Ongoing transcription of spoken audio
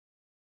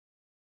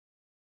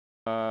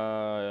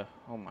Oh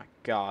my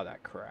god,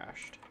 that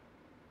crashed.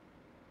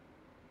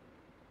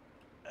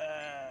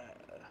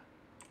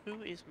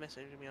 Who is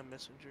messaging me on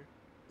Messenger?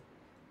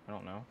 I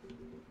don't know.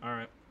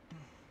 Alright.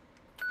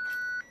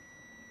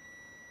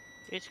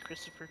 It's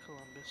Christopher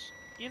Columbus.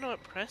 You know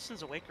what?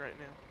 Preston's awake right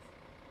now.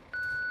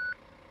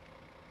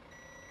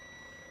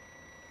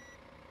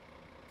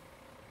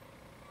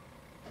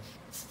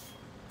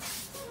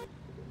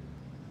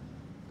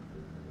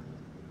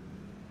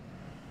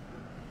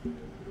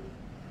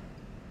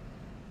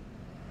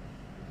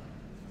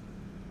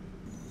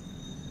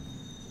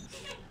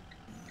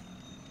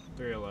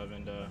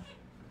 .311 to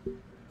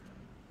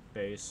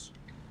base.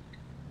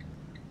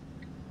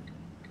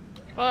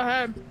 Go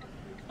ahead.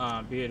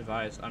 Be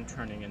advised, I'm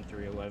turning in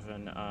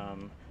 311.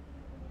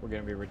 We're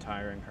gonna be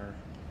retiring her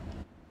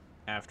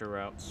after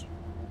routes.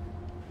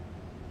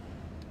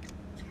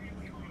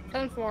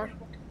 10-4.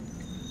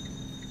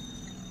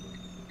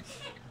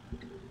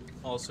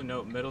 Also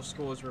note, middle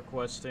school is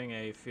requesting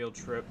a field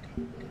trip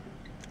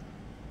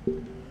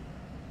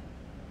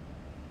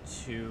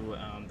to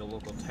the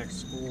local tech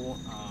school.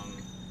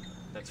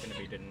 That's going to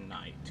be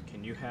tonight.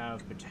 Can you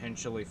have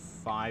potentially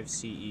 5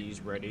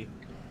 CEs ready?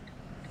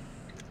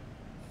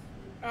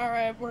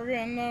 Alright, we're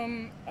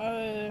getting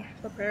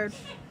prepared.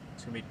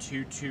 It's going to be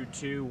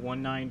 222,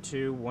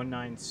 192,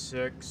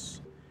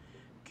 196.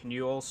 Can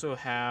you also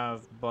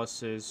have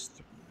buses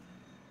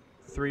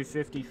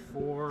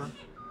 354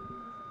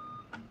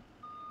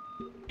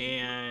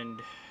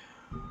 and...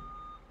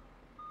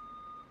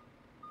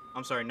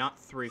 I'm sorry, not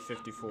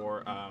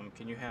 354.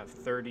 Can you have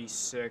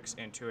 36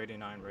 and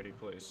 289 ready,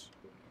 please?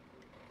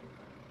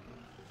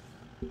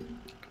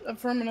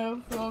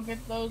 Affirmative. We'll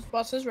get those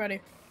buses ready.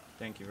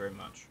 Thank you very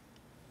much.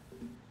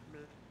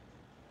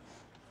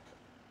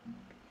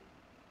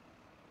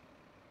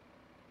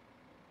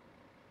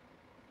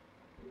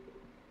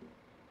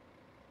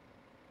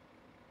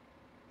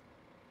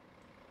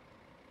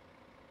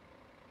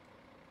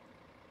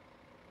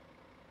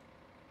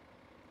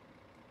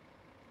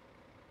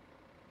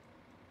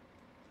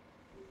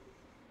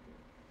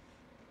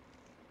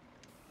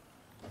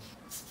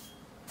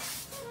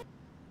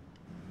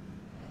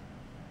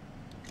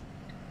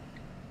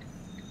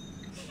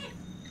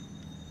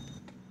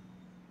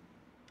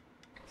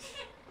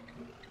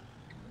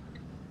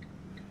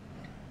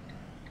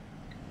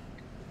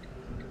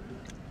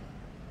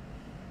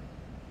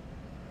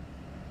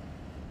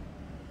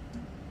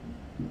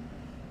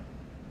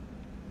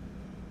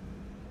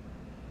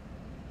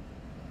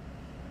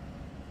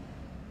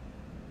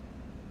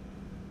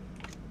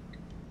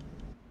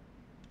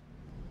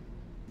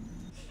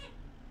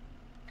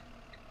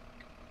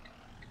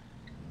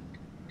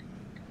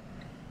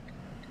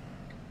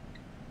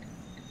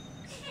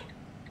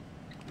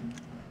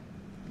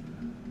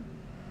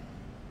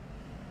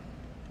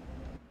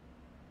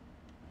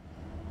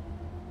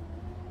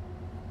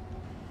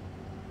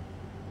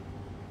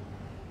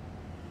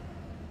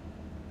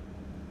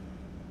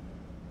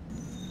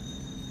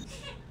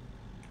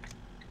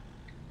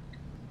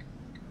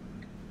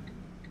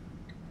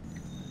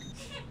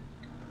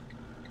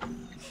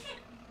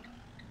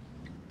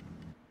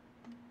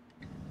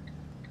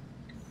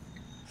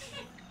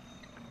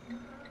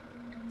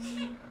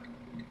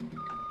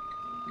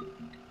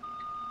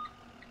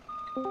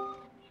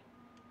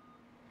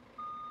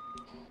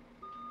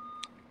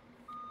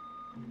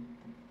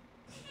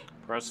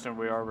 Preston,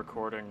 we are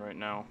recording right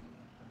now.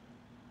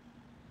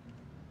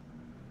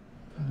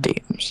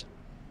 DMs.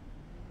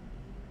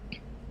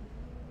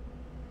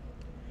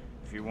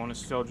 If you want to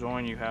still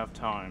join, you have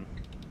time.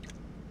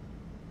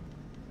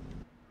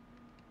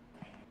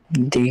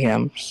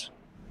 DMs.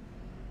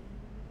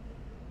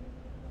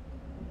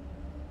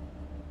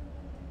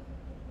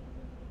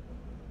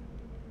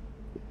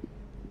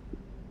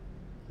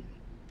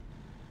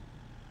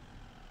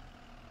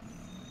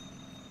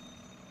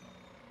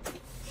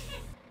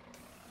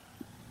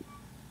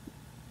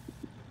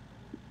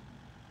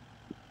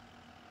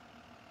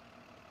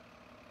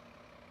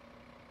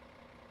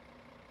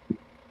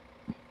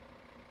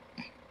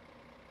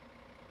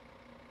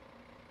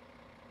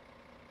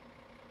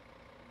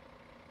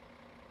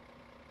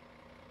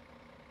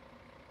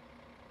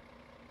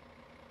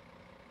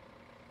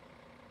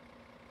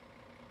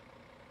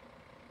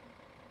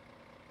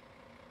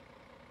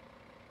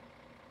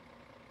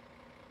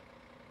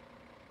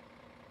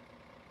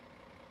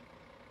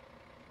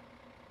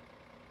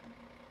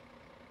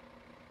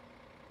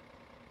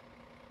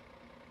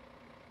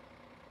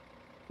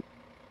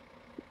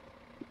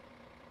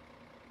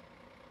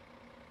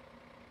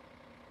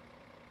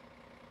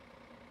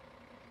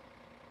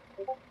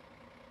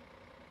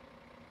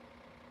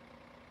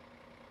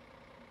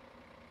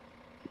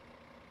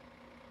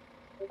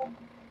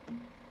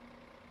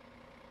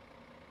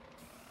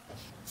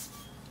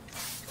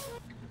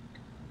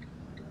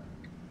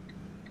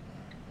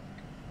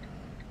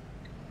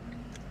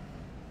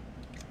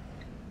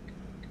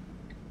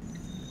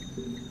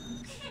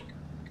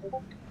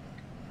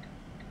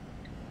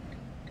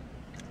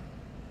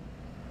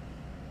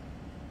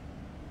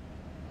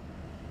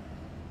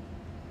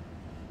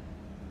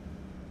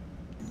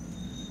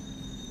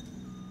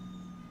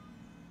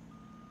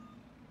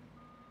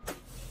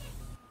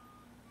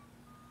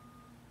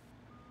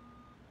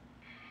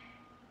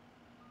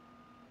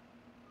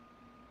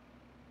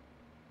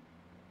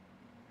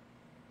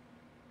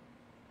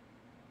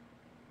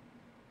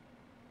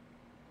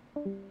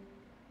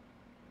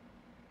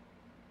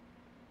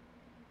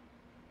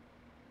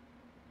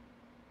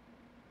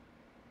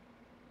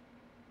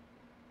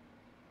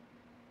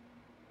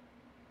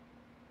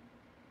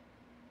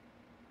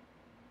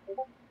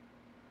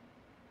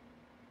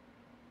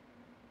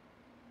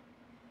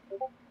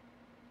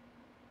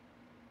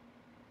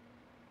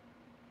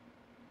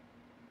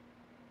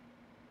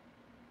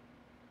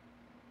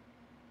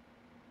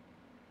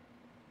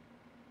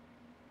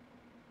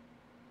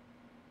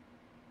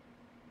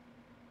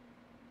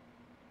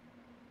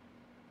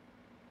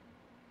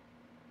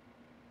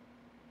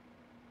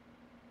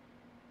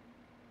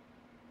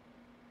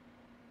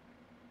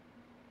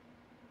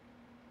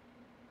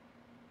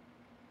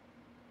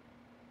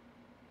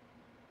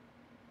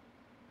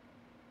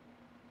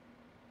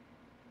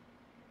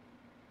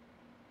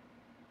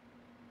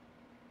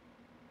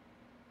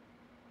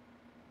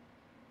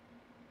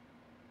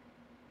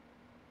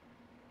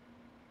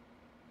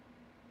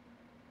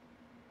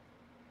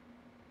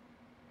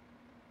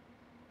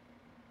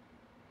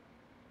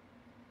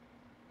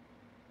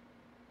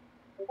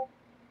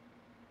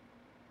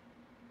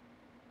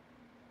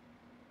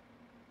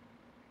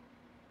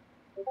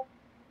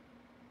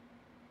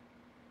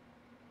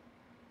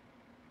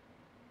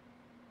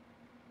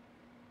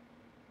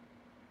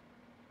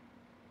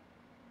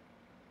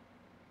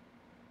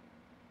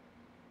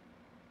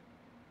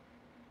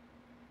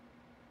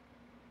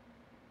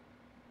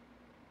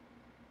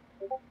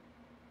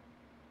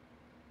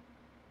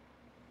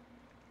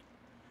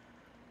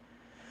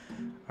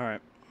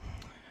 Alright.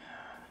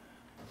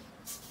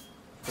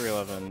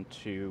 311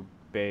 to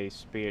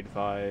base, be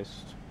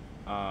advised.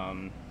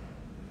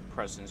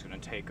 Preston's gonna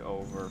take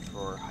over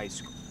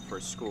for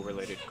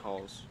school-related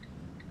calls.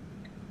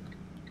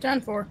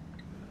 10-4.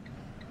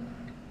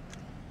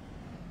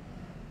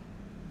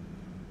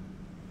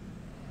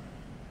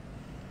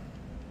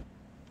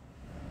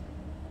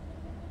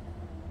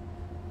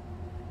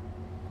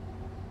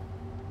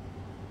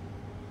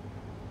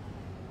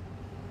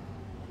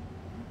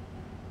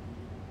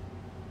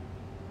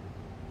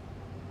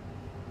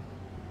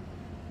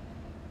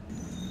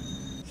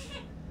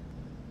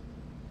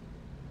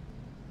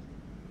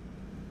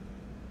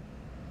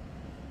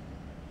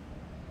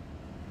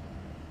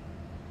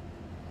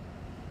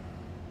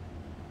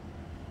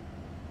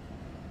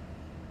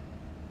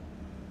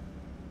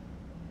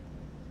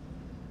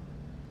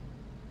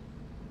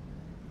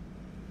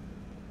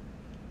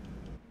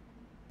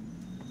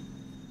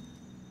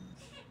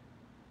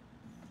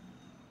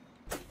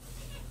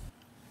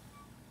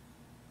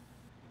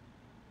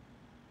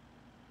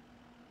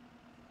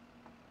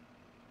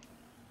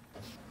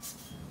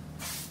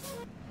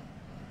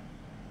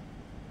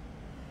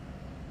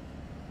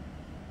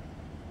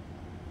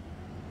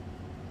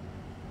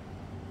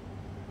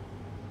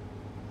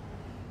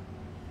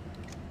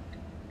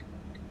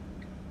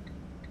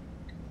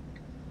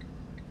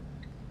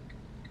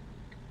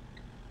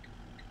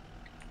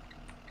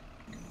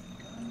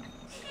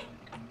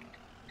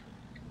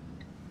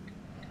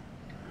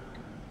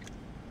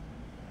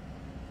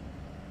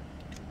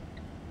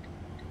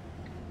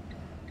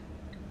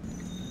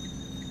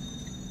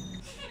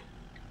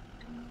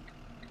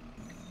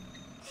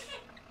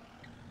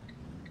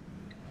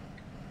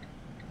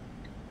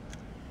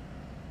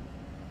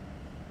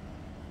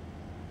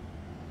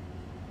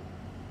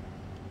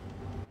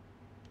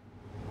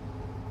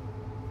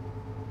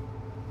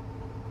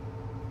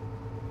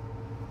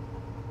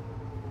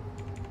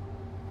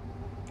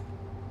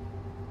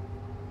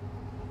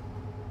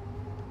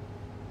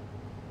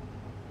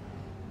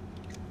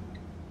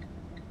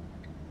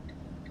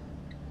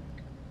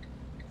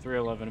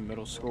 .311 in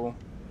middle school.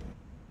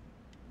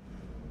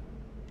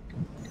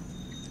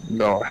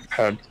 Go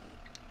ahead.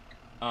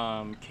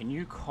 Can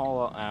you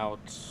call out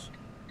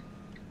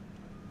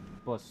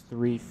plus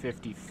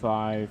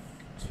 355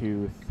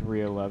 to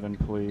 311,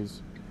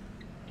 please?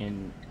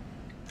 In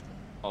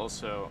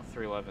also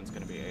 311 is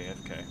going to be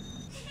AFK.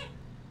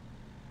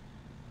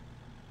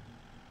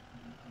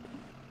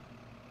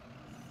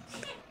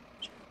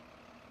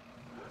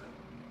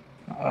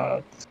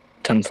 Uh,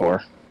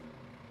 10-4.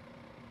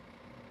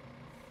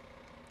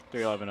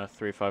 311 to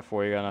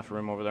 354. You got enough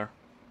room over there?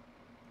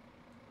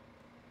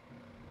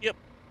 Yep.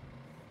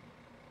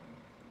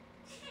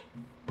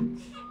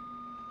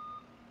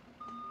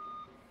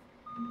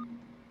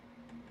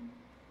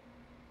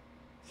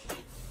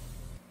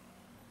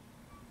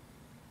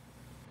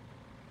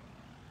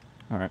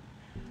 Alright.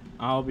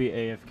 I'll be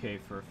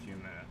AFK for a few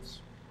minutes.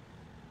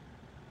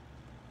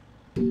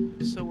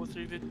 So will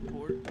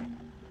 354.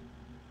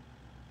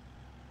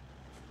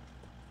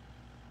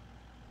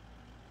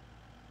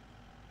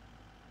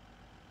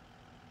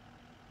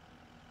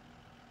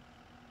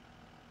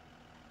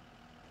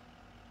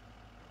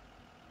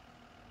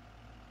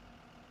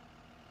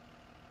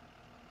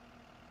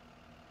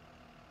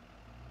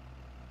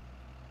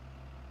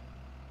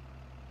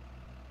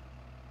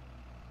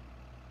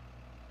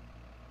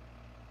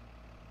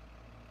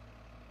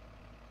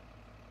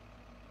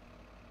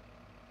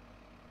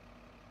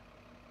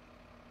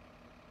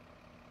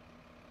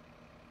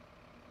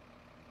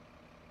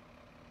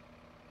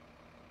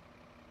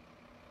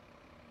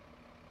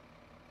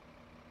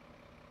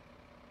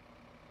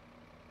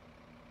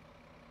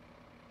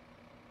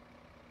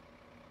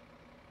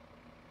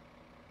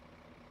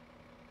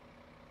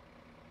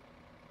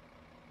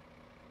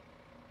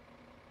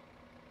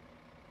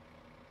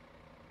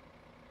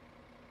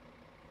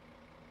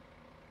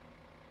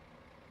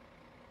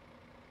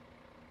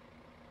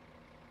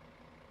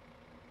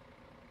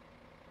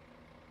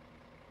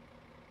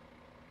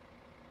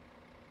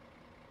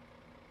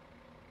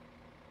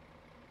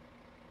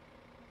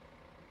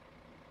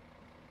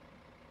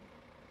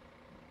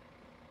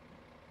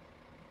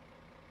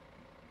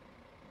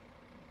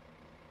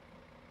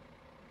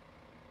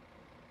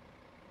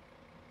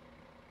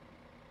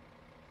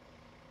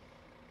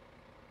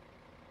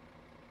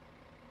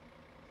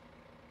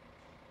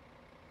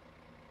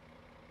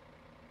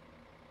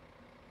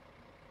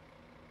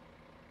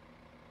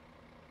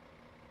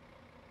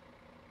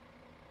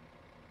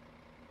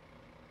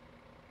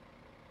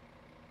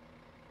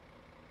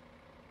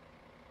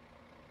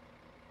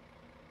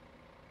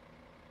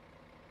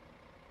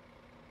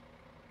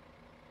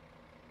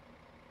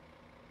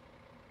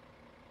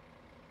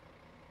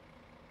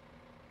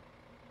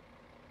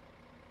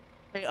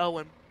 Hey,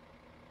 Owen.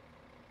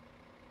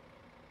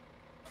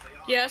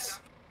 Yes.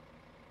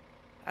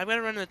 I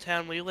gotta run into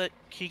town. Will you let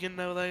Keegan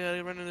know that I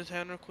gotta run into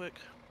town real quick?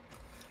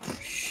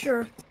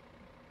 Sure.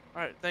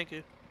 Alright, thank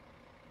you.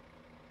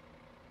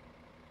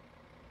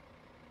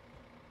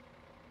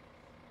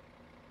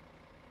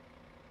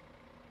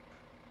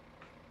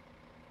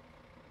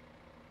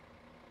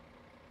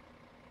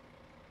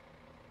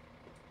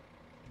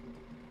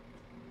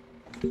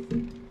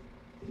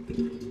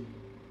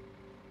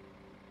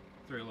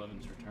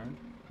 .311's returned.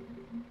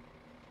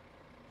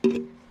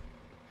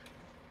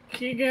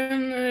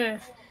 Keegan,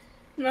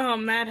 no,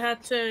 Matt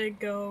had to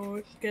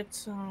go get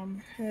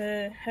some.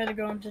 Had to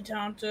go into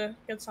town to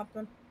get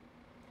something.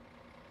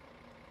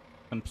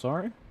 I'm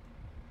sorry?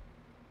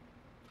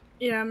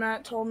 Yeah,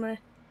 Matt told me.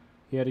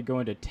 He had to go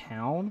into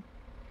town?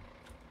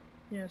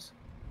 Yes.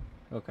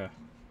 Okay.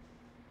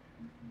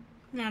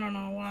 I don't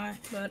know why,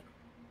 but.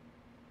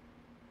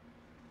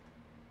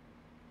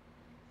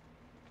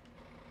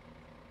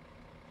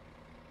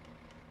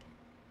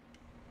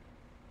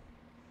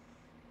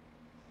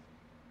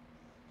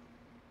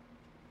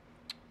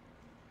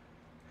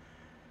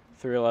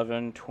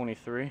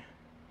 .311-23.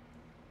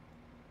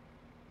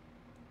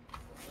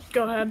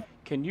 Go ahead.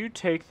 Can you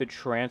take the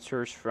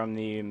transfers from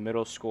the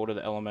middle school to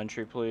the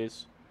elementary,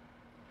 please?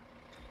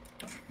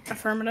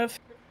 Affirmative.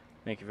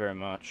 Thank you very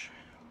much.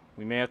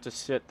 We may have to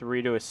sit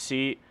 3 to a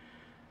seat.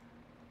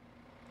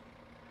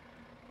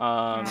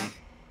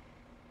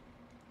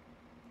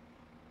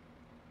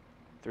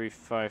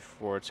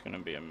 354, it's going to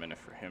be a minute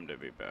for him to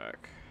be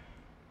back.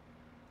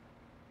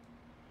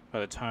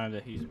 By the time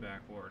that he's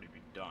back, we'll already be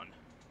done.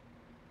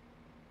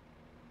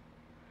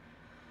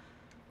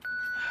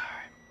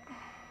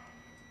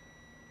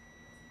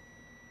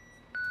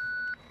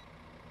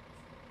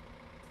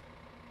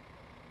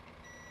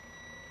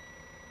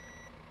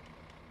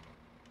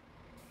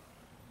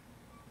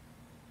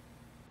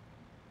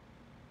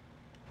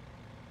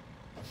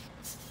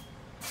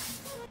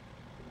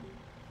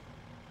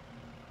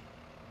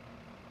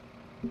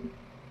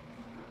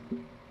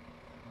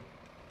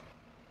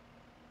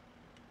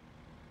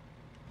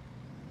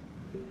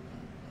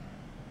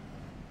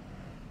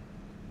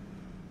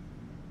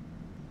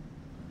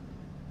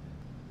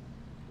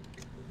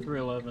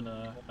 311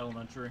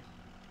 elementary.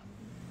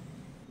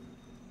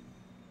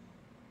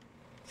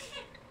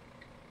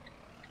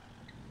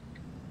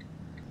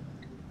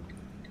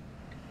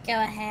 Go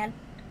ahead.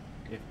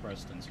 If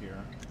Preston's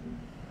here.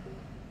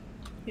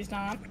 He's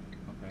not.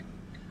 Okay.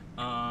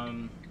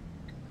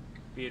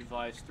 Be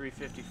advised,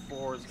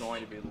 354 is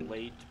going to be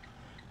late,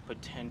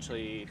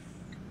 potentially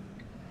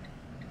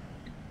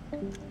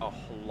a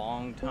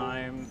long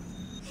time.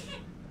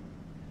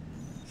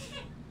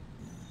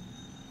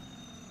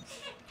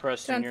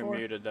 Preston, you're 10-4.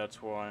 muted,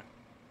 that's why.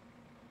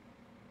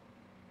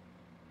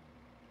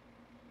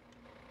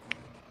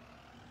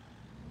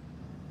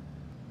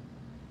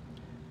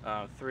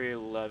 Uh,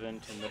 311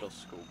 to middle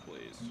school,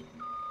 please.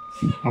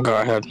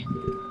 Go ahead.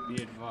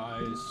 Be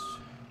advised,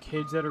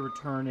 kids that are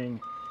returning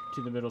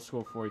to the middle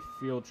school for a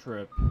field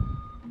trip,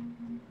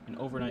 an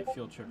overnight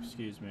field trip,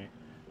 excuse me.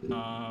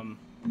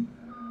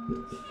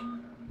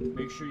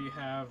 Make sure you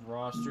have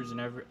rosters and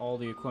all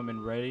the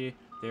equipment ready.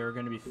 They are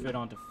going to be fit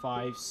onto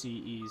 5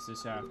 CEs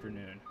this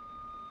afternoon.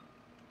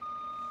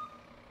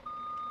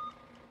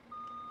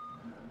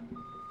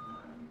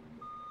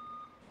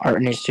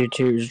 Art needs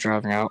 2-2s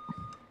driving out.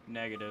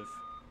 Negative.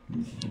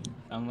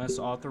 Unless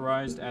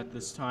authorized at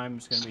this time,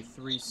 it's going to be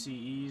 3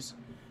 CEs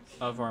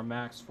of our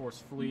max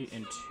force fleet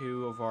and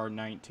 2 of our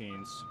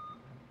 19s.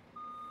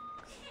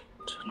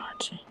 2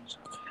 19s,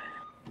 okay.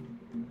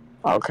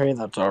 Okay,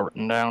 that's all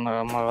written down.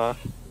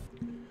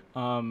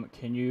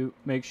 Can you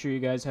make sure you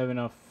guys have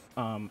enough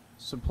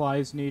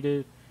supplies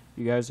needed?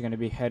 You guys are going to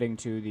be heading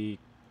to the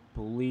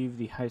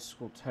high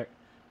school tech,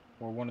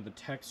 or one of the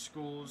tech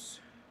schools,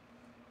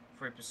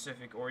 for a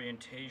Pacific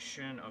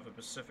orientation of a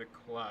Pacific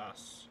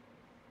class.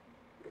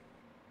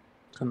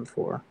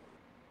 10-4.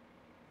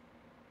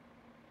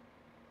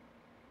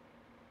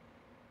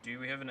 Do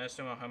we have an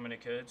estimate of how many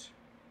kids?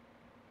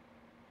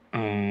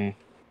 How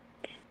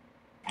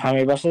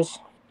many buses?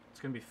 It's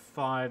going to be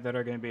 5 that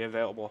are going to be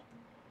available.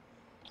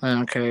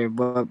 Okay,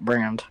 what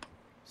brand?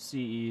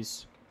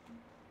 CEs.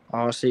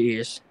 All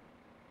CEs.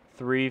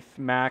 3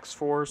 max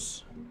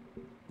force.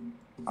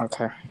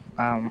 Okay.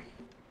 5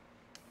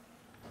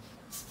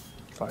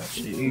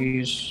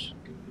 CEs.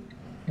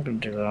 I can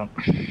do that.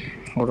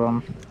 Hold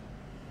on.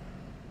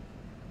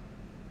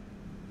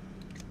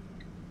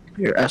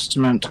 Your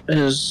estimate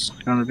is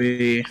going to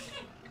be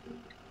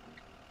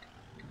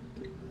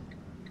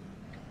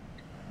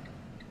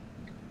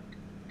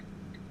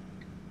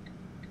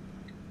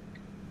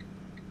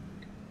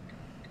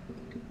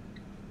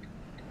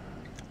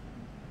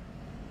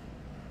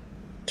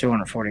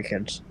 $240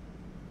 kids.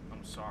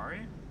 I'm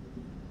sorry?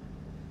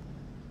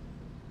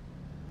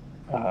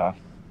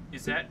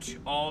 Is that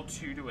all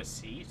 2 to a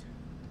seat?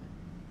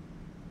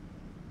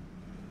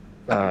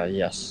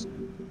 Yes.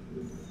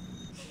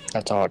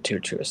 That's all 2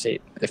 to a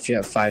seat. If you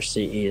have 5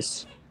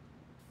 CEs,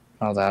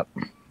 all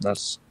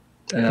that's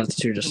And that's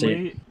 2 to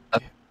see.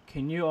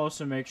 Can you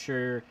also make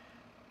sure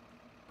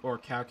or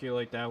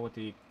calculate that with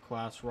the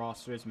class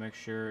rosters? Make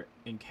sure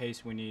in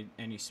case we need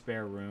any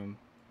spare room.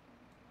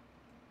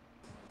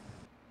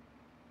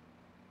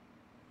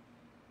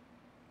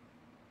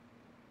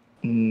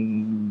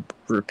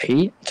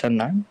 Repeat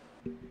 10-9.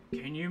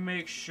 Can you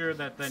make sure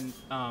that then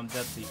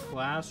that the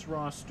class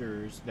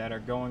rosters that are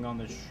going on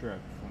this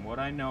trip, from what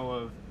I know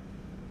of,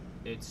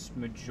 it's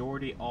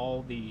majority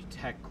all the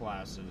tech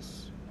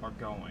classes are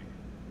going.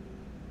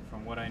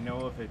 From what I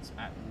know of, it's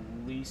at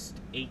least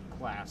 8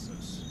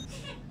 classes.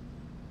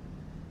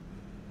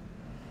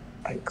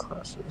 8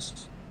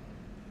 classes.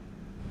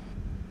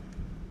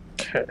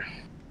 Okay.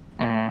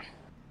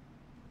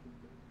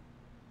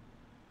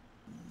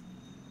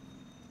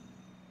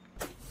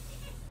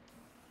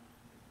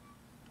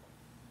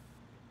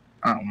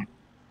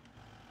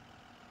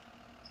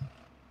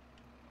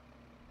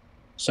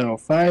 So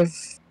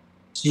 5.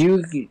 So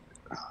you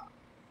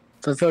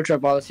for the field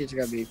trip, all the seats are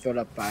gonna be filled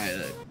up by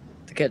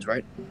the kids,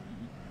 right?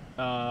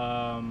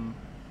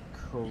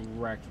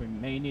 Correct. We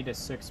may need a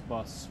 6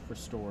 bus for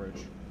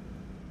storage.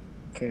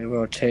 Okay,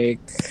 we'll take.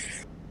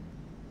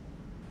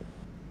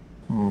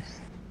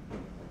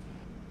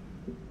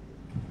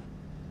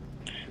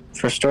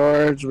 For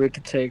storage, we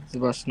could take the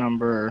bus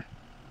number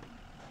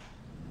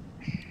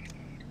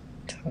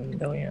 10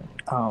 million.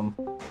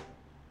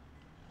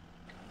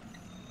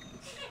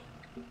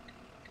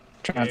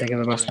 Trying to think of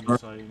the bus number.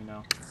 So you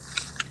know.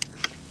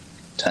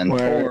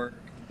 10-4.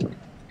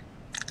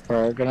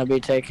 We're gonna be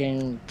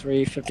taking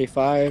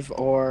 355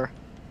 or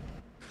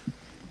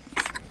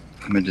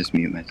I'm gonna just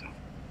mute myself.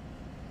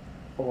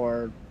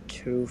 or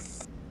 2.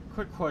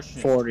 Quick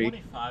question. 40. Is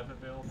 25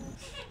 available?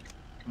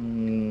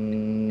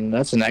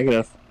 That's a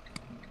negative.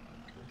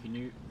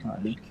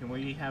 Can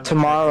we have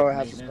Tomorrow a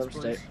has a maintenance,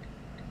 service date.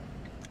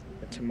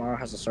 Tomorrow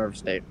has a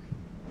service date.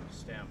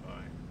 Stand by.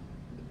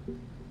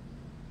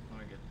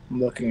 I'm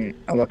looking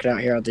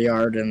out here at the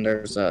yard, and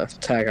there's a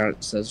tag on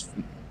it that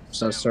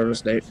says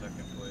service date.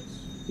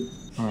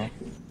 Oh.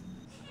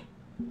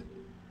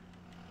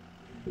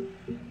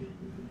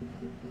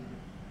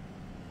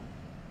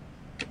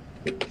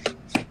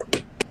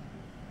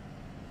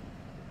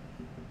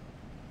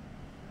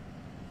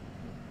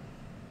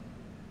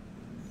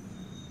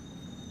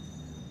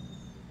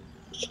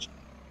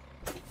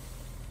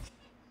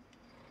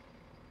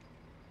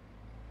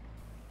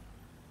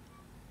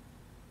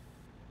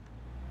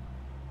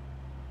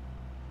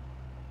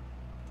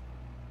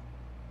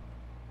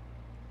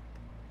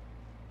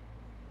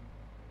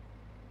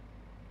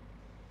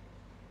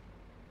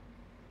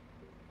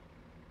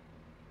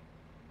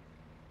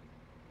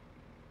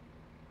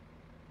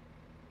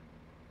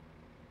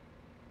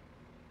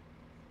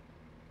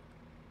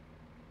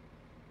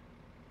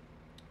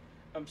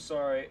 I'm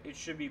sorry, it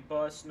should be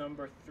bus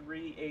number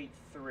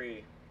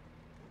 383.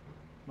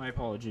 My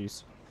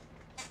apologies.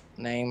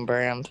 Name,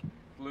 brand.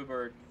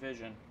 Bluebird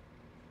Vision.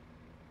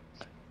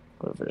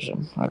 Bluebird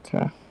Vision.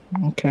 Okay.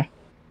 Okay.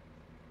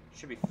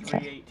 Should be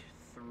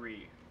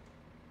 383.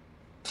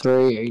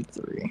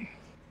 383.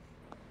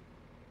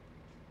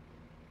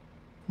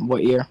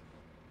 What year?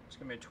 It's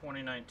gonna be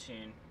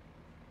 2019.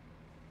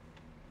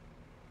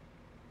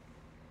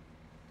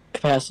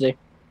 Capacity.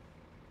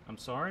 I'm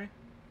sorry?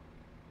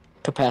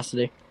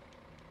 Capacity.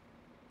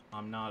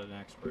 I'm not an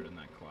expert in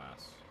that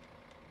class.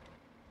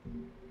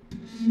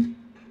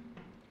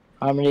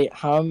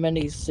 How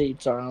many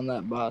seats are on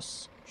that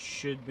bus?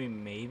 Should be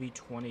maybe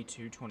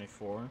 22,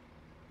 24.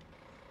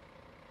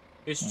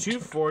 Is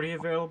 240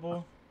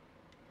 available?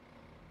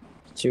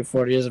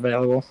 240 is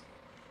available.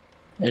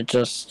 It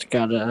just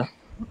gotta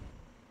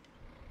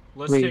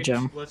read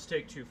them. Let's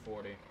take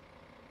 240.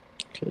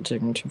 Okay,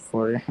 taking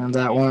 240. And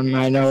that one,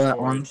 I know that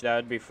one. That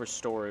would be for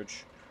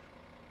storage.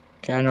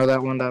 Okay, I know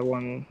that one. That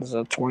one is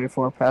a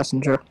 24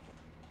 passenger.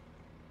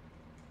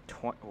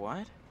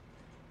 What?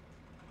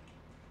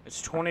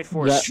 It's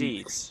 24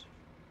 seats.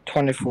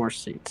 24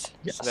 seats.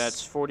 Yes. So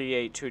that's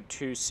 48 to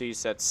 2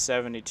 seats. That's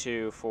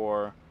 72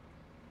 for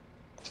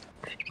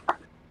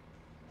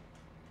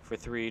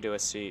 3 to a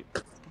seat.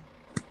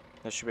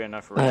 That should be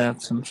enough for.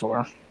 That's some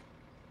 4.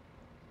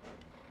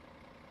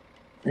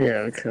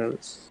 Yeah,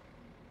 because.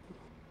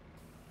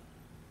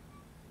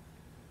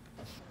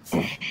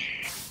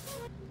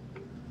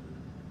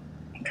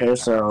 Okay,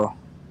 so.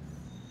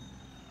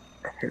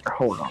 Here,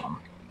 hold on.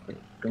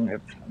 Bring me a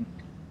pen.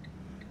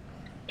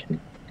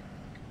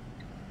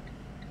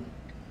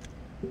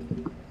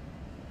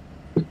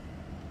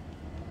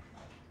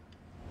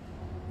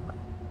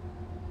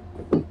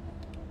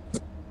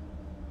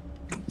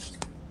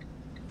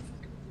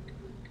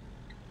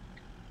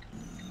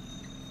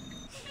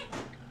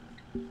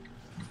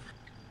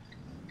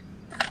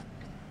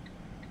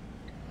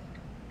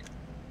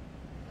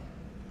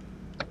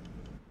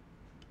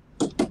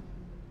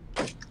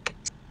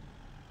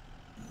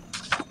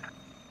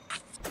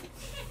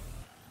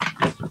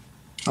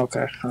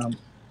 Okay.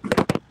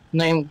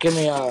 Give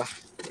me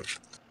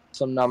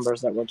some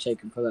numbers that we're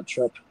taking for that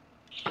trip.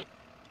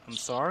 I'm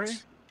sorry?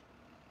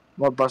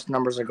 What bus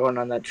numbers are going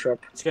on that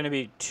trip? It's going to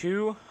be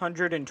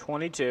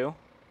 222,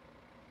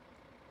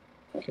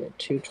 Okay,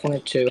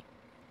 222,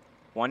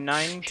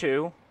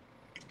 192,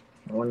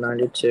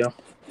 192,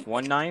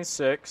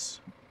 196.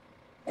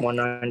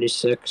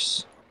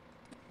 196,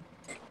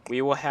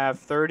 We will have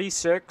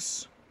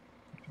 36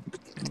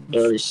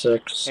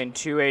 36, and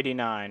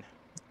 289.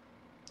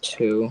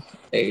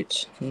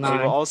 289. We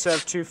will also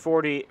have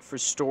 240 for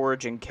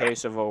storage in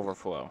case of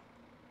overflow.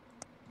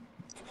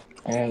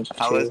 And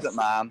How is it,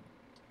 Mom?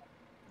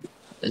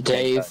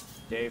 Dave.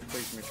 Dave,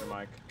 please mute your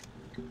mic.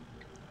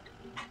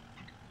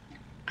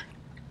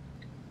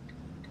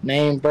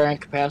 Name,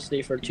 brand,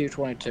 capacity for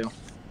 222.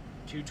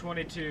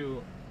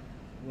 222,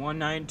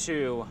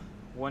 192,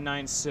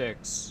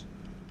 196. I'm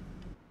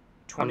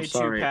 22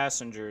 sorry.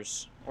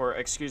 passengers. Or,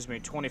 excuse me,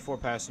 24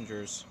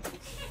 passengers.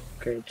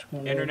 Okay,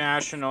 20.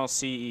 International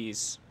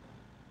CEs.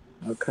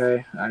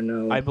 Okay, I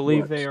know. I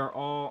believe what. they are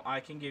all.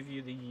 I can give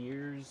you the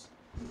years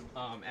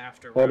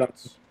after Hold on.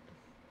 routes.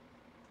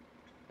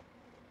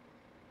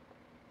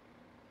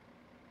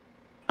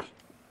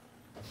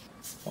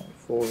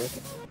 Four,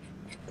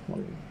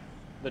 20,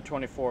 The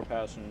 24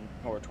 passenger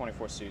or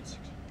 24 seats.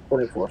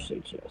 24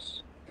 seats,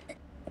 yes.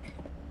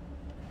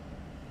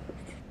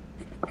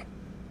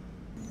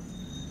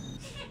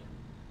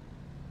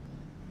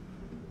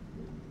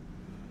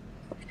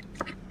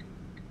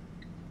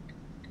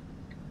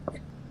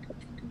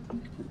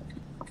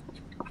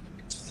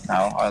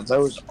 Now, are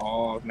those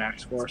all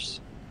max force?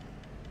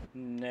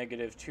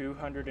 Negative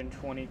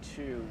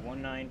 222,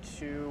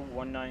 192,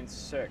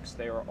 196.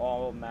 They are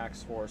all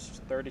max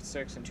force.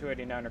 36 and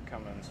 289 are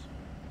Cummins.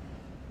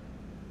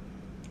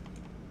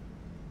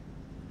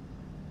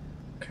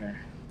 Okay.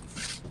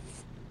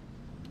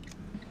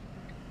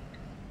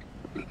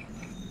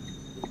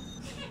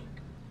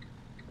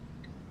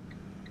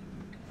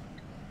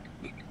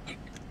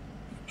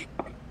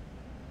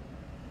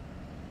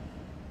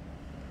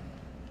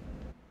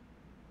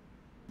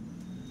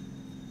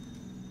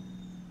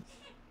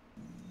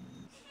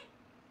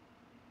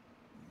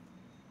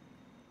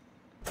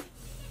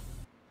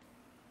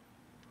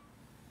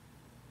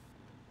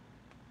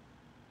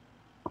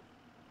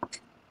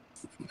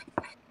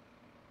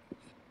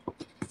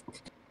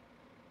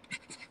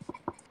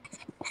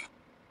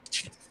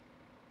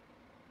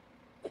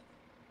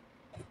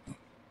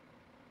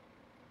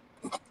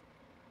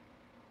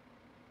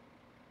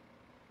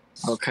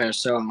 Okay,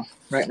 so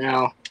right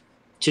now,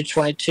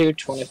 222,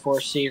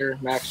 24-seater,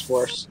 max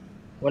force.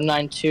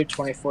 192,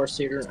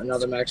 24-seater,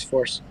 another max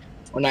force.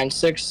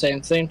 196,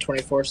 same thing,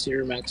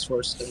 24-seater, max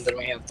force. And then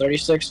we have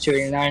 36,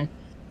 289,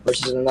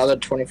 versus another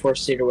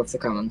 24-seater with the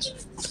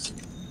Cummins.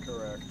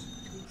 Correct.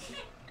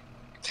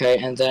 Okay,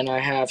 and then I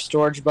have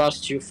storage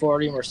bus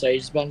 240,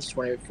 Mercedes-Benz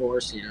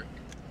 24-seater.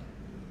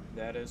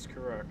 That is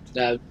correct.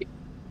 That would be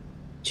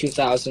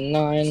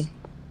 2009.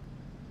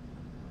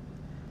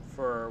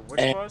 For which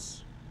And-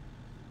 bus?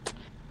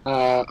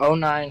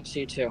 09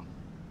 C2.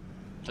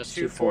 Just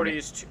 240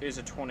 is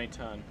a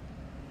 2010.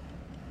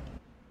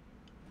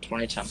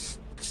 2010.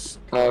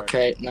 Correct.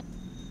 Okay, now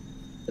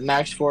the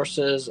max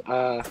forces,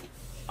 I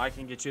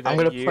can get you I'm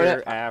that gonna put year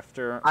it-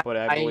 after, but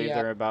I believe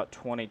they're about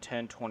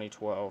 2010,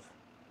 2012.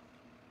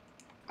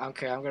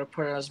 okay, I'm gonna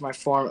put it as my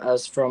form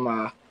as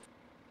from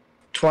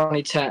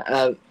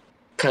 2010,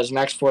 because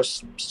max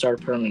force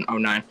started putting in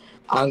 09.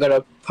 I'm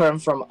gonna put them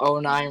from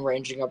 09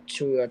 ranging up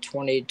to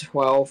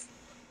 2012,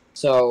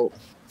 so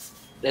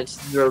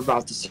they're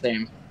about the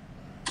same.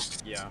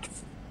 Yeah.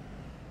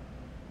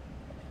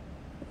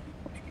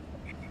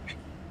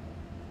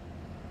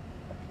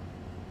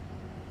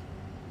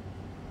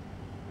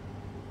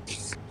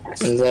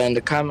 And then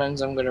the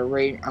Cummins, I'm gonna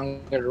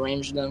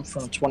range them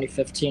from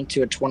 2015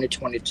 to a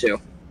 2022.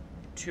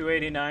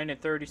 289 and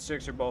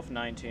 36 are both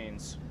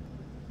 19s.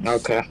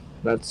 Okay,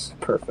 that's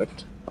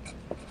perfect.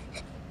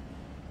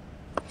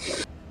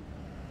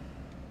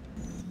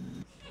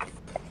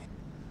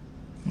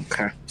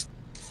 Okay.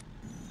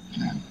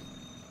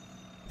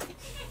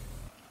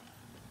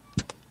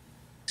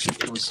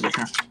 Let's see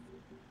here.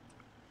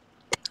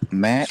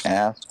 May I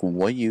ask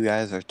what you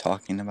guys are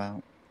talking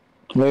about?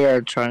 We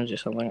are trying to do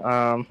something.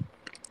 And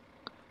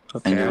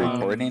Okay. you're Um,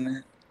 recording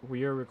it?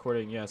 We are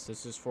recording, yes.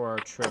 This is for our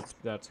trip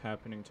that's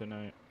happening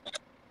tonight.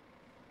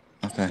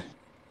 Okay.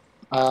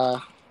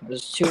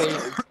 There's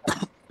 280.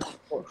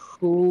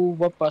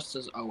 What bus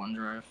does Owen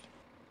drive?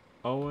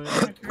 Owen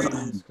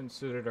is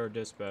considered our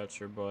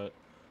dispatcher, but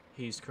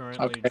he's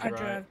currently Okay. I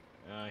drive.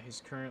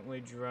 he's currently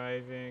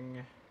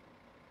driving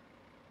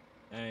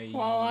a.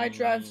 Well, I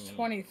drive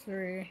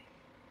 23.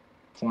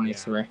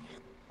 23.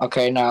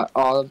 Okay, now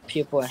all the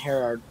people in here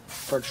are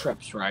for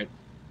trips, right?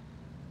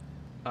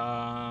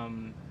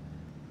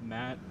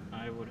 Matt,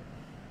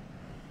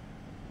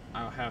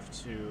 I'll have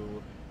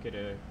to get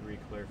a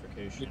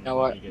reclarification. You know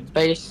when what? he gets back,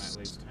 Base- at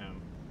least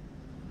him.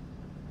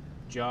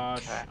 Josh,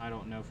 Okay. I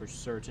don't know for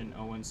certain.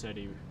 Owen said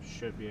he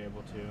should be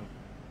able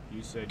to.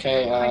 You said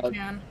Okay, you- I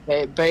can.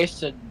 Base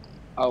to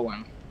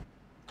Owen.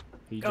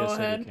 he go just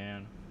said ahead. he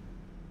can.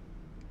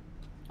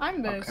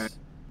 I'm base. Okay.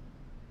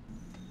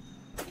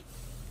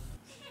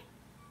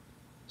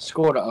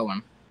 School to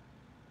Owen.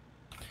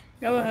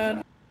 Go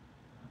ahead.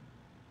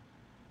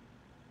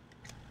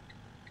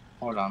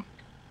 Hold on.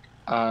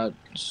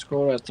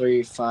 School to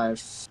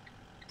 3-5.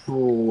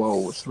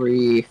 Whoa,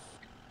 3.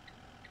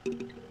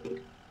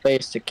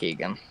 Base to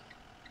Keegan.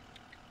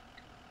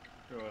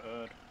 Go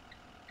ahead.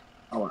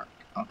 Oh,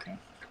 okay.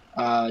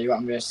 You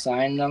want me to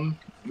assign them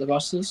the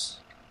buses?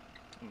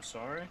 I'm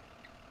sorry?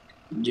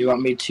 Do you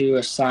want me to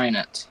assign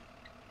it?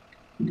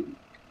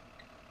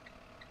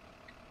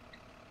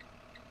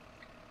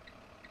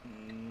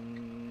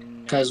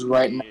 Because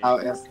right now,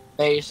 if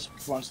Base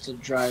wants to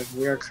drive,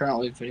 we are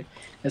currently video.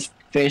 If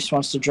Base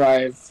wants to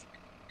drive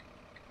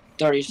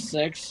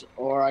 36,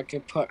 or I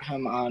could put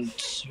him on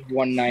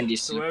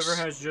 196.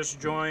 Whoever has just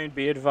joined,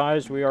 be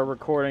advised we are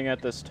recording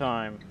at this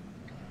time.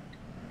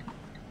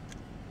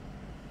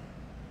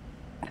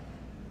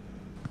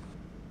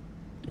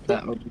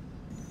 That would be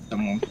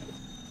someone.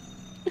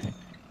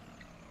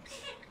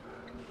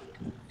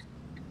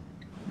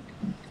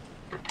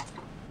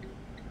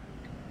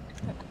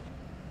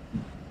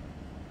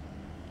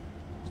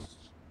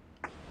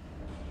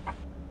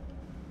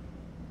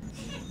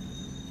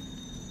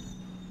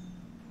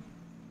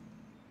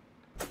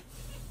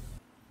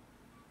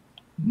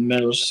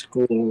 Middle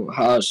school,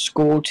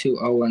 school to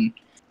Owen.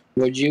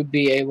 Would you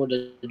be able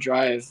to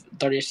drive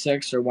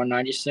 36 or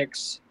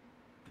 196?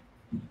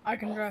 I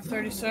can drive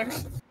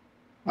 36.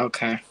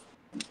 Okay.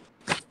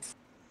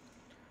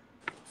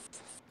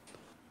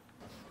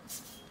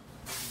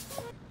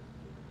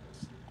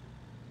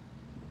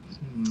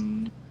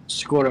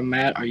 School to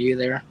Matt, are you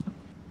there?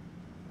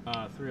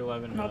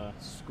 311 Nope.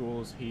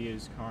 schools. He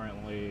is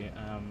currently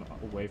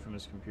away from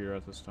his computer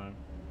at this time.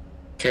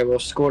 Okay, well,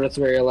 school to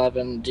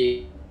 311,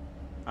 D.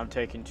 I'm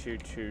taking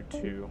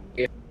 222.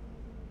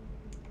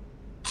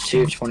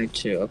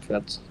 222. Okay,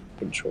 that's a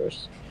good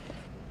choice.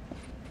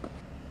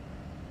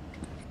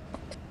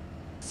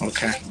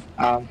 Okay.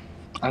 I'm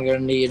gonna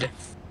need.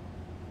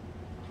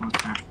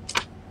 Okay.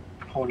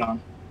 Hold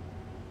on.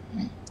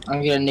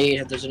 I'm gonna need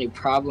if there's any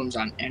problems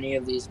on any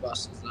of these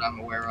buses that I'm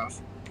aware of.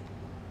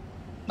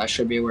 I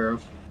should be aware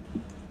of.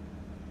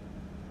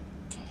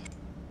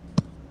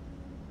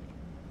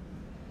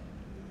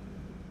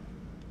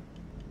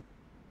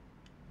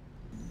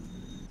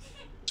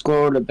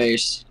 School to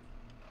base.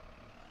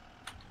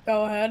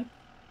 Go ahead.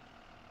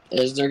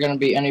 Is there going to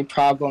be any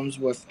problems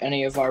with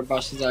any of our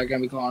buses that are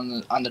going to be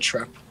going on the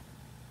trip?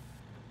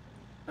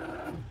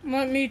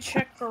 Let me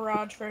check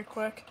garage very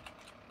quick.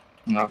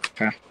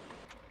 Okay.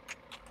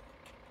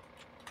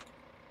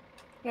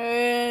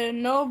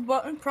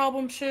 No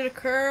problem should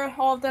occur.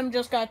 All of them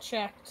just got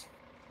checked.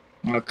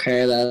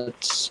 Okay,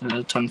 that's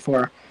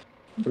 10-4.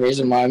 The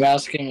reason why I'm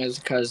asking is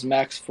because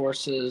max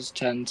forces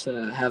tend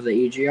to have the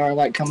EGR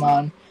light come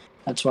on.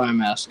 That's why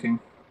I'm asking.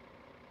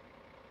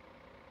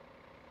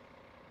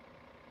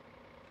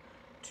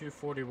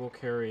 240 will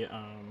carry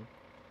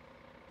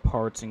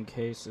parts in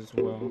case as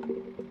well.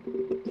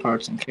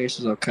 Parts and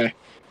cases, okay.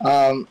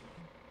 311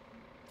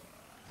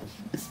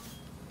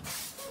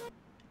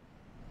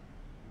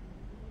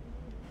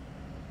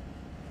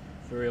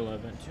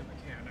 to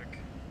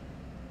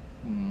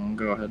mechanic.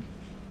 Go ahead.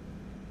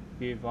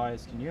 Be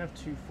advised, can you have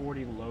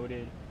 240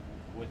 loaded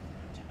with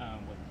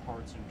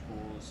parts and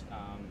tools?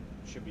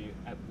 Should be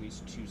at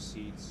least 2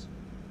 seats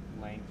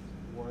length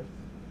worth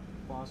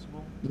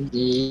possible.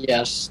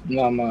 Yes,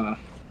 Mama.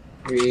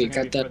 We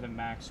got that. For the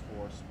max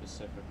force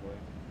specifically.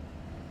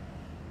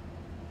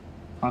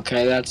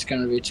 Okay, that's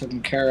gonna be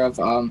taken care of.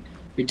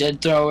 We did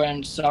throw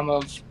in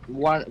about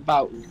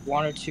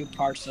 1 or 2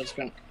 parts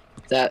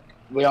that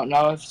we don't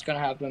know if it's gonna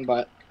happen,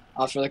 but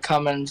for the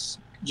Cummins,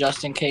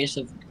 just in case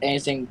if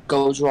anything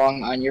goes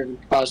wrong on your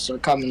bus or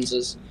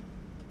Cummins,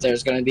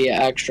 there's gonna be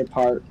an extra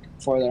part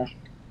for there.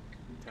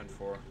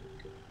 10-4.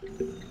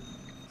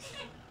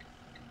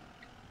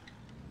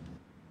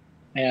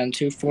 And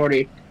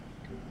 240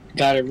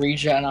 got a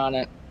regen on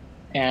it,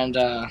 and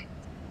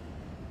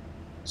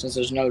since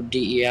there's no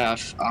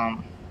DEF,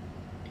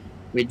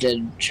 we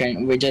did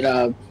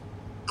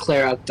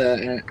clear out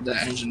the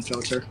engine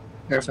filter,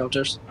 air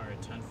filters. All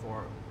right,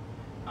 10-4.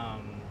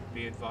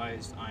 Be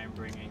advised, I am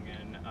bringing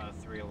in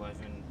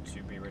 311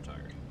 to be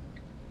retired.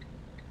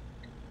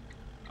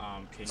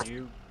 Can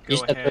you go You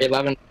said ahead?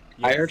 311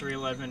 Yeah, retired?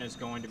 311 is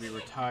going to be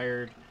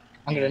retired.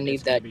 I'm gonna and need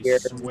it's gonna that be gear.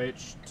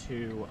 switched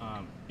to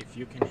if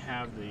you can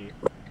have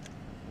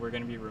we're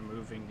gonna be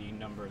removing the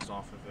numbers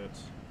off of it.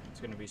 It's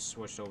gonna be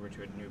switched over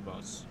to a new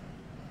bus.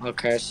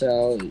 Okay,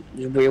 so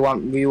we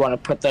want to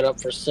put that up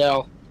for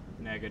sale.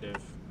 Negative.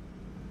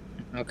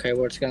 Okay,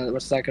 what's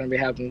that gonna be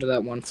happening to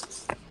that one?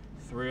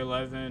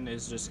 311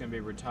 is just gonna be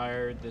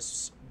retired.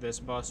 This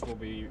bus will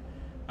be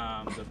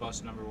the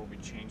bus number will be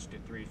changed to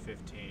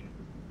 315.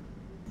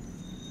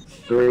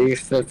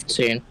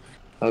 315.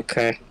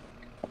 Okay.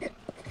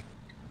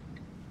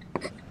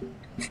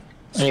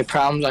 Any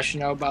problems I should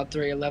know about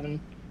 311?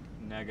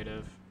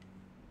 Negative.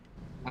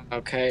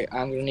 Okay,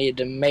 I'm gonna need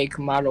the make,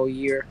 model,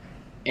 year,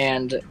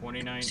 and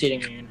 2019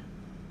 seating.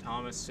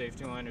 Thomas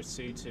Safety Liner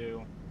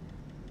C2.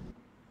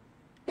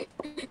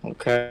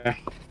 Okay.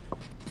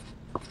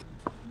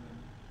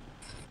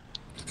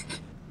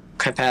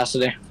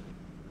 capacity?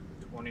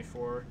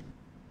 24.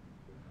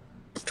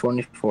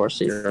 24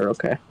 seater.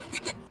 Okay.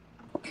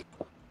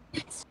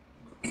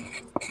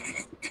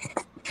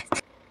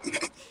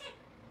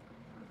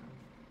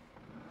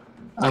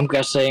 I'm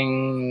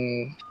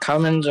guessing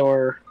Cummins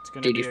or It's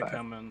gonna be a DD5.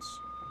 Cummins.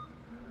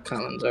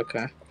 Cummins.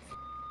 Okay.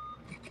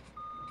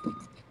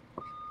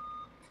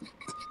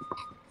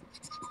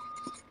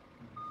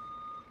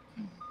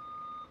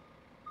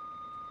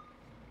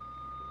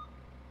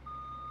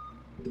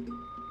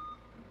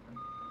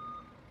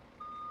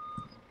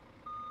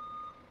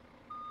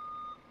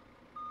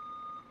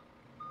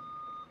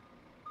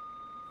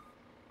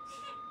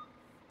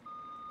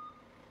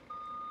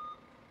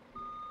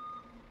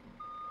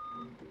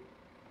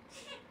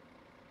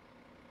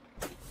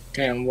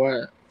 Okay, and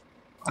what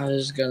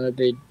is gonna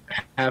be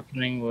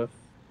happening with?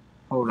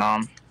 Hold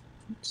on.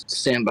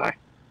 Stand by.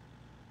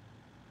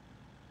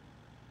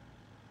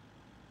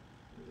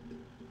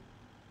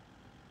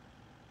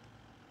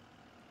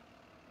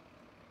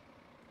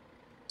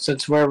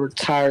 Since we're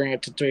retiring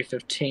it to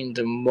 315,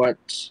 then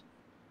what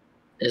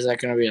is that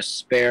going to be a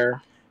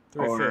spare?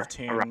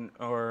 315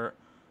 or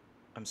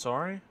I'm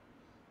sorry?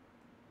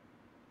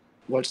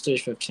 What's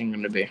 315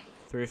 going to be?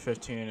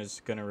 315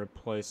 is gonna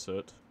replace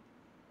it.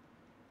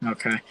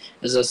 Okay.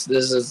 Is this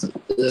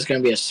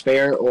going to be a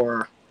spare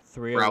or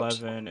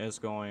 311 is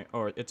going,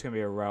 or it's gonna be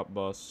a route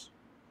bus.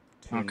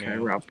 To okay,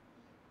 new. route